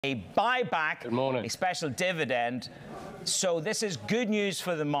a buyback, Good morning. a special dividend. So this is good news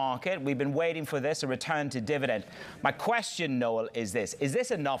for the market. We've been waiting for this, a return to dividend. My question, Noel, is this. Is this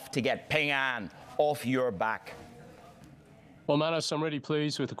enough to get Ping An off your back? Well, Mannus, I'm really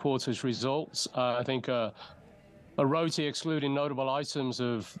pleased with the quarter's results. I think a ROTE excluding notable items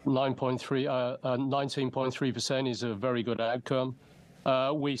of 19.3% is a very good outcome.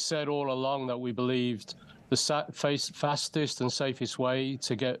 We said all along that we believed the fastest and safest way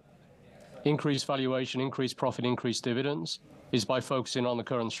to get increased valuation, increased profit, increased dividends is by focusing on the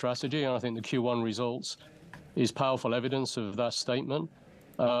current strategy. And I think the Q1 results is powerful evidence of that statement.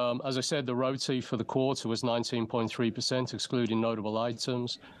 As I said, the ROTE for the quarter was 19.3%, excluding notable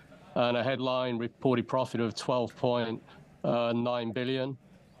items, and a headline reported profit of 12.9 billion,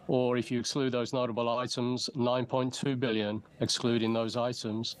 or if you exclude those notable items, 9.2 billion, excluding those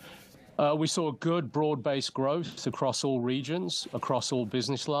items. We saw good broad-based growth across all regions, across all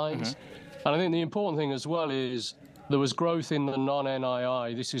business lines. And I think the important thing as well is there was growth in the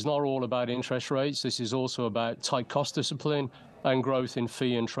non-NII. This is not all about interest rates. This is also about tight cost discipline and growth in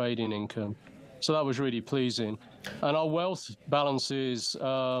fee and trading income. So that was really pleasing. And our wealth balances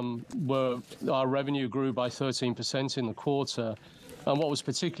our revenue grew by 13% in the quarter. And what was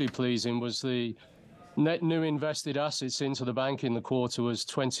particularly pleasing was the net new invested assets into the bank in the quarter was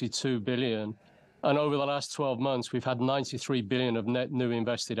 22 billion. And over the last 12 months, we've had 93 billion of net new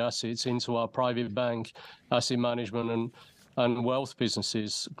invested assets into our private bank, asset management and wealth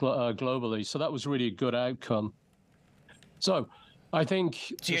businesses globally. So that was really a good outcome. So I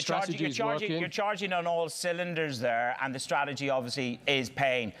think the strategy is working. You're charging on all cylinders there, and the strategy obviously is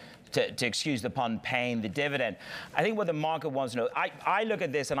paying, to excuse the pun, paying the dividend. I think what the market wants to know, I look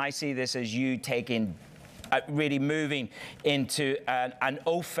at this and I see this as you taking, really moving into an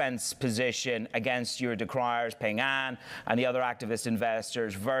offense position against your decriers, Ping An, and the other activist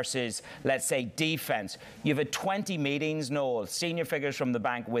investors versus, let's say, defense. You've had 20 meetings, Noel, senior figures from the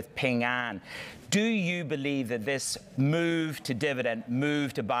bank with Ping An. Do you believe that this move to dividend,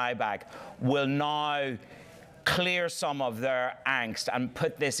 move to buyback, will now clear some of their angst and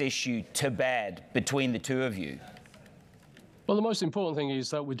put this issue to bed between the two of you? Well, the most important thing is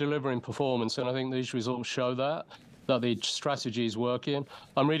that we're delivering performance, and I think these results show that the strategy is working.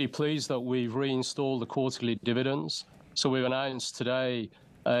 I'm really pleased that we've reinstalled the quarterly dividends. So we've announced today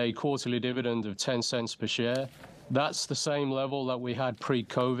a quarterly dividend of 10 cents per share. That's the same level that we had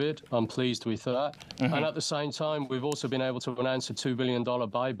pre-COVID. I'm pleased with that. And at the same time, we've also been able to announce a $2 billion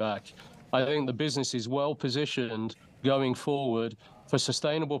buyback. I think the business is well positioned going forward for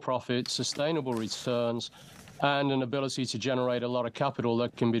sustainable profits, sustainable returns, and an ability to generate a lot of capital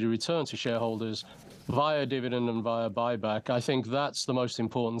that can be returned to shareholders via dividend and via buyback. I think that's the most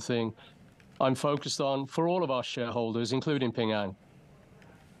important thing I'm focused on for all of our shareholders, including Ping An.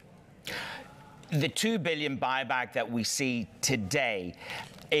 The 2 billion buyback that we see today,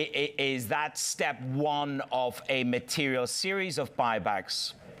 is that step one of a material series of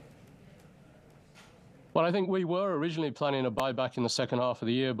buybacks? Well, I think we were originally planning a buyback in the second half of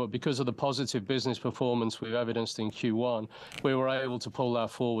the year, but because of the positive business performance we've evidenced in Q1, we were able to pull that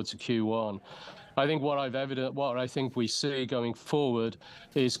forward to Q1. I think what I think we see going forward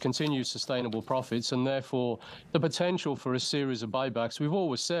is continued sustainable profits, and therefore the potential for a series of buybacks. We've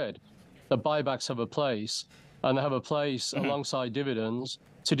always said that buybacks have a place, and they have a place alongside dividends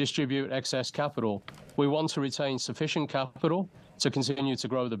to distribute excess capital. We want to retain sufficient capital to continue to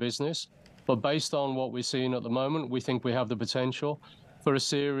grow the business. But based on what we're seeing at the moment, we think we have the potential for a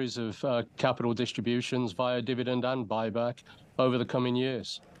series of capital distributions via dividend and buyback over the coming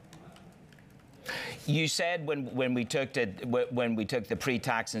years. You said when we took the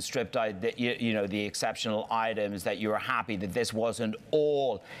pre-tax and stripped out the exceptional items that you were happy that this wasn't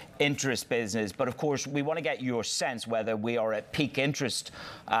all interest business. But of course, we want to get your sense whether we are at peak interest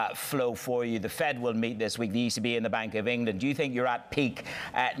flow for you. The Fed will meet this week, the ECB and the Bank of England. Do you think you're at peak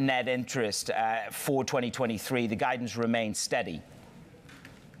net interest for 2023? The guidance remains steady.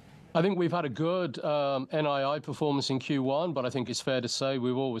 I think we've had a good NII performance in Q1, but I think it's fair to say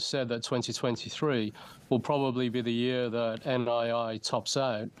we've always said that 2023 will probably be the year that NII tops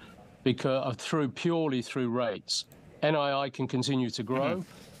out because purely through rates. NII can continue to grow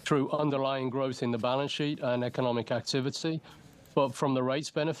through underlying growth in the balance sheet and economic activity. But from the rates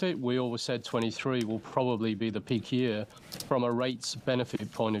benefit, we always said 23 will probably be the peak year from a rates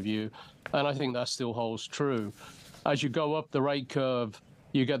benefit point of view. And I think that still holds true. As you go up the rate curve,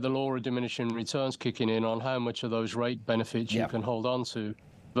 you get the law of diminishing returns kicking in on how much of those rate benefits you can hold on to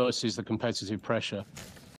versus the competitive pressure.